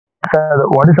sir,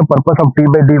 what is the purpose of T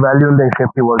by D value in the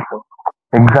safety also?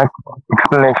 Exact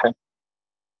explanation.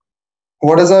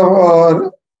 What is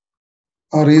a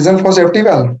reason for safety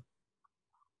valve?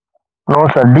 No,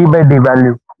 sir, D by D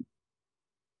value.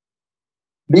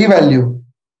 D value.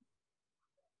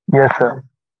 Yes, sir.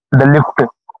 The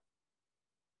lift.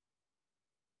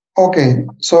 Okay,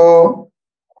 so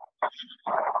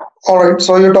all right,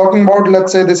 so you're talking about,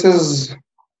 let's say this is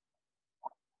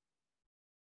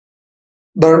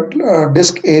the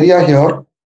disk area here,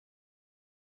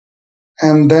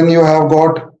 and then you have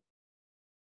got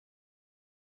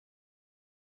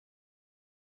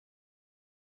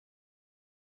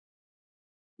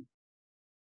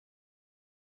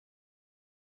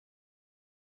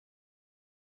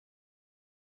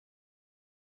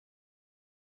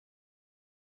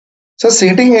so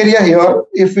seating area here.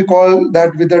 If we call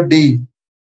that with a D,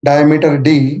 diameter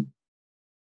D,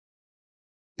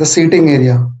 the seating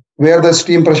area where the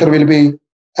steam pressure will be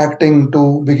acting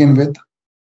to begin with,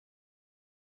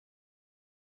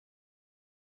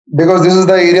 because this is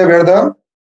the area where the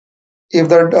if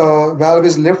the valve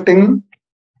is lifting.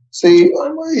 See,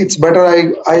 it's better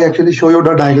I actually show you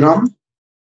the diagram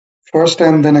first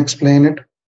and then explain it.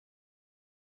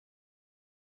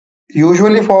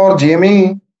 Usually for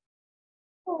GME,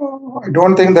 I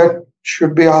don't think that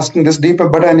should be asking this deep,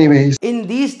 but anyways. In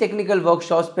these technical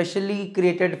workshops specially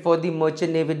created for the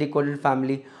Merchant Navy Decoded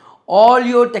family, all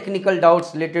your technical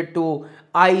doubts related to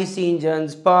IEC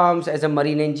engines, pumps as a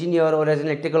marine engineer or as an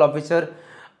electrical officer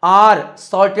are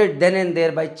sorted then and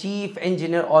there by Chief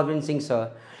Engineer Arvind Singh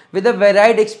sir. With a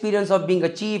varied experience of being a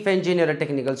chief engineer, a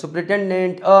technical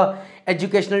superintendent, a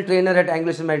educational trainer at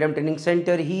Anglo Maritime Training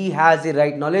Center, he has the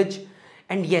right knowledge.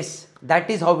 And yes, that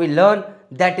is how we learn,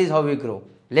 that is how we grow.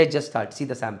 Let's just start. See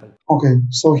the sample. Okay,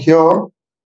 so here,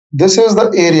 this is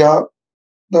the area.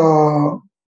 The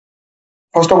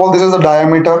first of all, this is the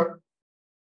diameter.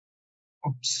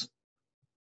 Oops.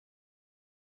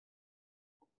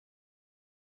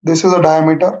 This is the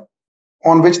diameter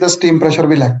on which the steam pressure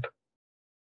will act.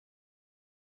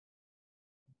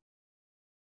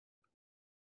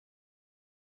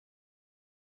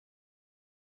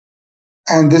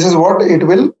 And this is what it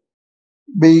will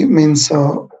be, means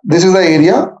this is the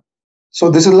area. So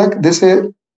this is like this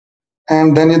here,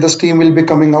 and then the steam will be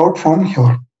coming out from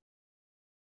here.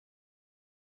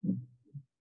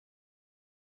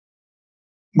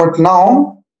 But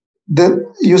now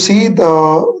you see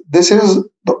this is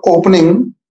the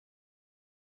opening.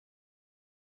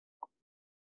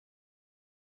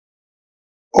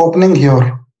 Opening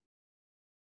here.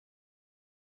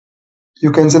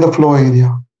 You can see the flow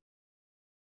area.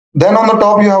 Then on the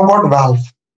top you have got valve.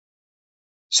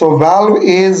 So valve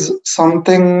is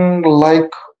something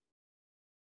like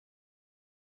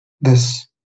this.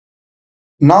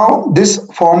 Now this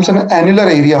forms an annular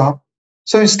area.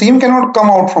 So steam cannot come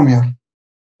out from here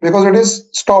because it is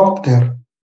stopped there.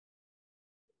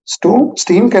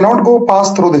 Steam cannot go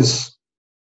pass through this.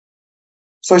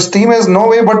 So steam has no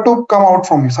way but to come out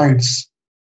from sides.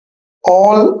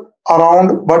 All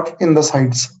around but in the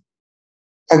sides.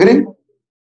 Agree?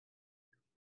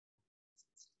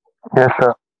 Yes,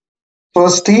 sir. So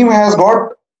steam has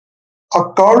got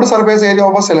a curved surface area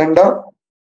of a cylinder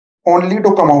only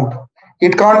to come out.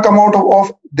 It can't come out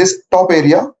of this top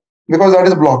area because that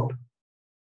is blocked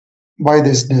by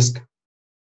this disc.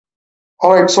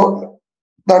 All right, so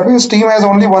that means steam has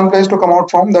only one place to come out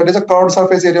from, that is a curved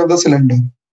surface area of the cylinder.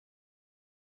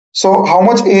 So how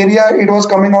much area it was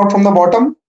coming out from the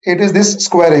bottom? It is this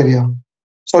square area.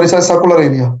 Sorry, it's a circular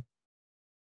area.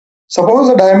 Suppose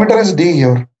the diameter is D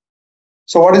here.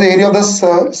 So what is the area of this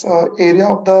area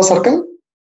of the circle?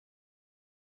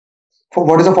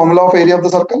 What is the formula of area of the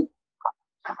circle?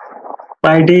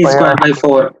 Pi d square by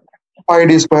 4. Pi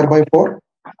d square by 4.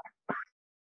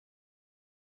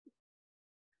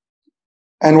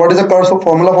 And what is the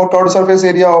formula for curved surface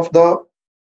area of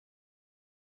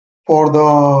for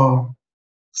the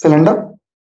cylinder?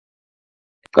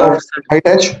 Curved height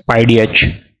h. Pi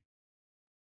dh.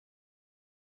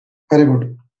 Very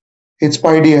good. It's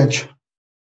pi dh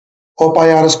or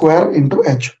pi r square into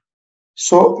h.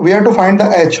 So we have to find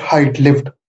the h, height, lift.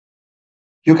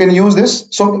 You can use this.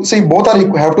 So see, both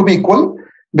are have to be equal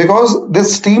because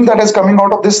this steam that is coming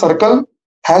out of this circle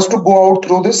has to go out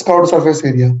through this curved surface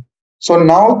area. So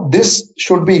now this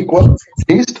should be equal, at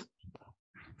least.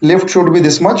 Lift should be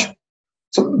this much.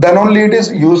 So then only it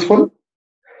is useful.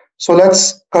 So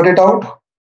let's cut it out.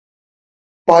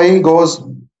 Pi goes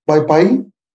by pi.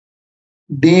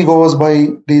 D goes by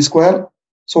d square.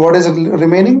 So what is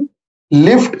remaining?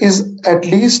 Lift is at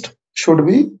least should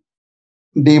be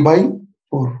d by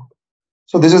 4.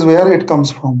 So this is where it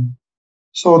comes from.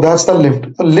 So that's the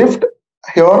lift. The lift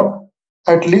here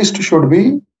at least should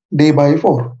be D by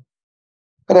 4.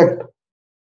 Correct.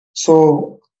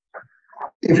 So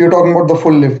if you're talking about the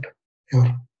full lift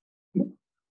here.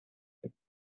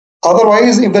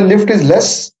 Otherwise, if the lift is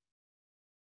less,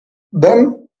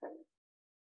 then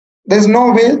there's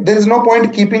no way, there's no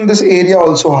point keeping this area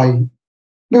also high,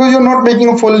 because you're not making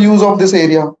a full use of this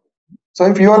area. So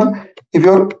if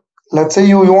you're let's say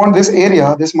you want this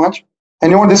area this much,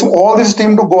 and you want this all this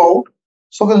steam to go out,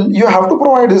 so you have to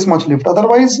provide this much lift.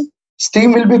 Otherwise,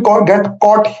 steam will be get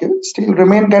caught here, still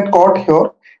remain caught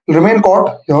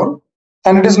here,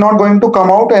 and it is not going to come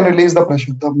out and release the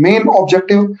pressure. The main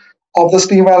objective of the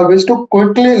steam valve is to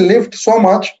quickly lift so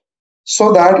much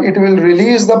so that it will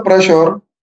release the pressure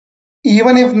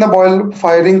even if in the boiler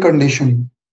firing condition.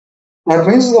 That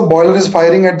means the boiler is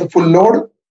firing at the full load.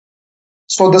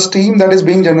 So the steam that is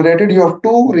being generated, you have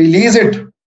to release it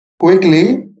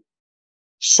quickly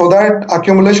so that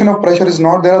accumulation of pressure is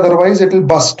not there. Otherwise, it will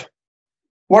burst.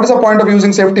 What is the point of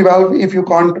using safety valve if you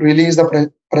can't release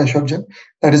the pressure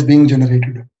that is being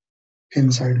generated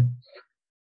inside?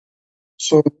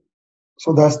 So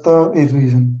that's the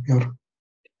reason here.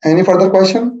 Any further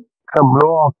question? A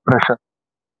blow off pressure.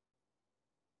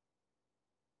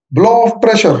 Blow off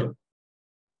pressure.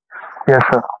 Yes,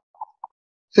 sir.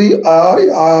 See,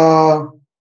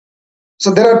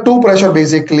 so there are two pressure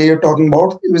basically you're talking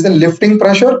about. It is the lifting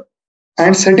pressure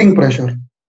and setting pressure,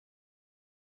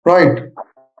 right?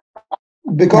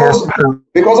 Because of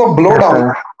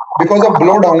blowdown,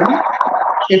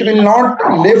 it will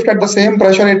not lift at the same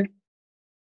pressure.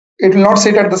 It will not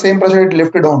sit at the same pressure it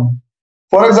lifted on.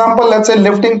 For example, let's say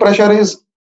lifting pressure is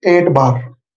 8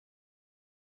 bar.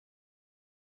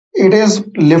 It is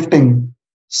lifting.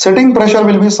 Setting pressure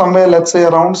will be somewhere, let's say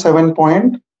around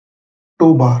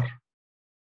 7.2 bar.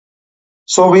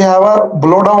 So we have a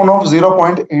blowdown of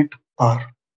 0.8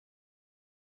 bar.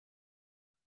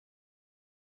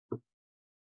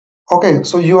 Okay,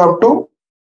 so you have to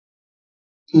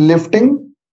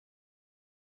lifting,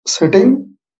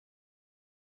 sitting,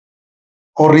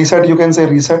 or reset, you can say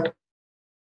reset,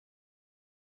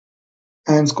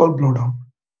 and it's called blowdown.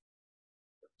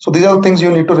 So these are the things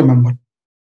you need to remember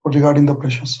regarding the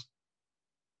pressures.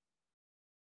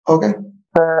 Okay.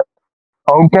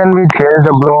 How can we change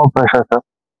the blow off pressure, sir,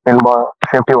 in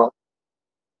safety valve?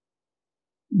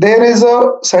 There is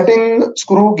a setting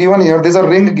screw given here. There's a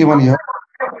ring given here.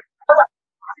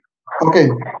 Okay.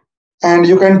 And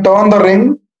you can turn the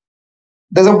ring.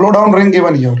 There's a blowdown ring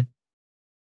given here.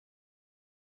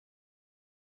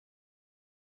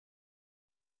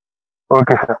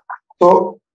 Okay, sir.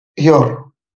 So here,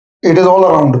 it is all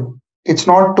around. It's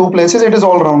not two places, it is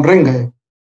all around ring.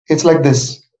 It's like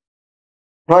this,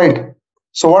 right?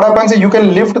 So what happens is you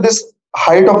can lift this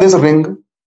height of this ring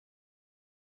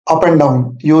up and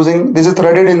down using, this is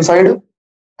threaded inside,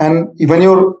 and when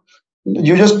you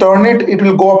just turn it, it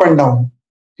will go up and down.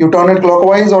 You turn it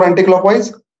clockwise or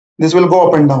anti-clockwise, this will go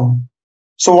up and down.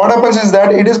 So what happens is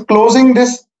that it is closing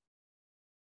this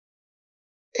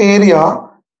area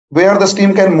where the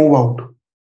steam can move out.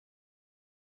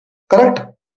 Correct?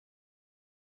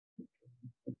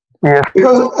 Yes.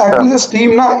 Because actually the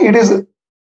steam now, it is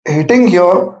hitting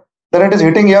here, then it is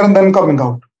hitting here and then coming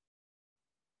out.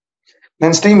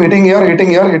 Then steam hitting here, then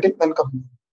coming out.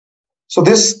 So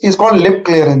this is called lip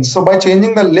clearance. So by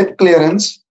changing the lip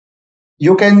clearance,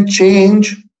 you can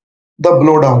change the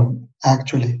blowdown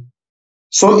actually.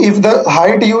 So if the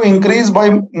height you increase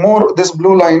by more, this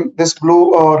blue line, this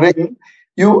blue ring,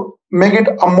 you make it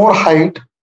a more height,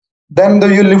 then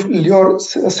your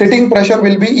sitting pressure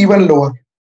will be even lower.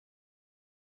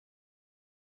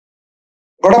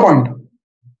 Got a point?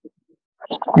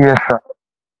 Yes, sir.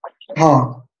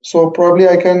 So probably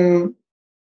I can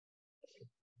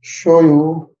show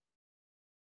you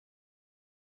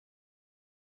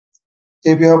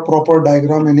if you have proper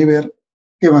diagram anywhere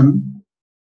given.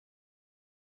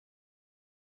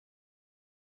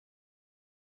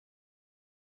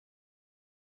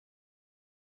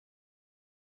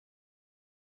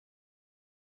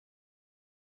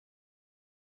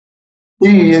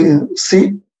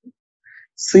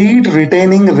 Seat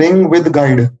retaining ring with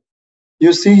guide.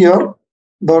 You see here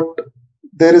that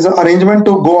there is an arrangement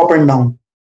to go up and down.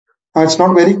 It's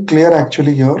not very clear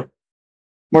actually here,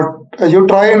 but you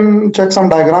try and check some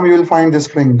diagram, you will find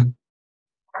this ring.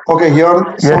 Okay,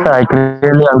 here. Yes, I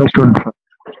clearly understood.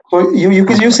 So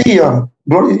you see here,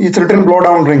 it's written blow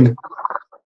down ring.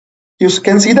 You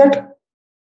can see that?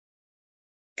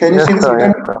 Can you see this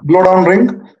written blow down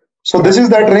ring? So this is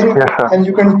that ring, and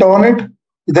you can turn it.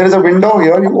 There is a window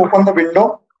here. You open the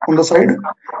window on the side,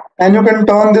 and you can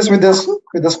turn this with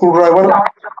the screwdriver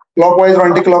clockwise or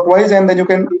anti-clockwise, and then you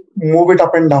can move it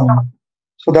up and down.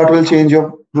 So that will change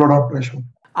your blow dart ratio.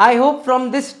 I hope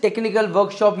from this technical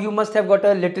workshop you must have got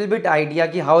a little bit idea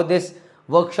ki how this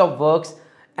workshop works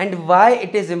and why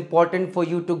it is important for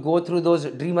you to go through those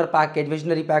dreamer package,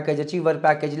 visionary package, achiever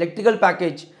package, electrical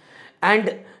package,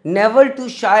 and never to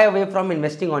shy away from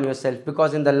investing on yourself,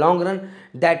 because in the long run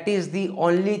that is the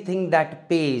only thing that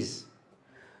pays.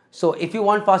 So if you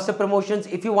want faster promotions,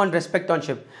 if you want respect on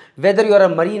ship, whether you are a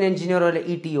marine engineer or an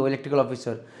ETO, electrical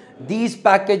officer, these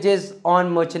packages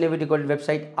on Merchant Navy Decoded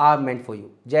website are meant for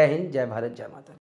you. Jai Hind, Jai Bharat, Jai Mata.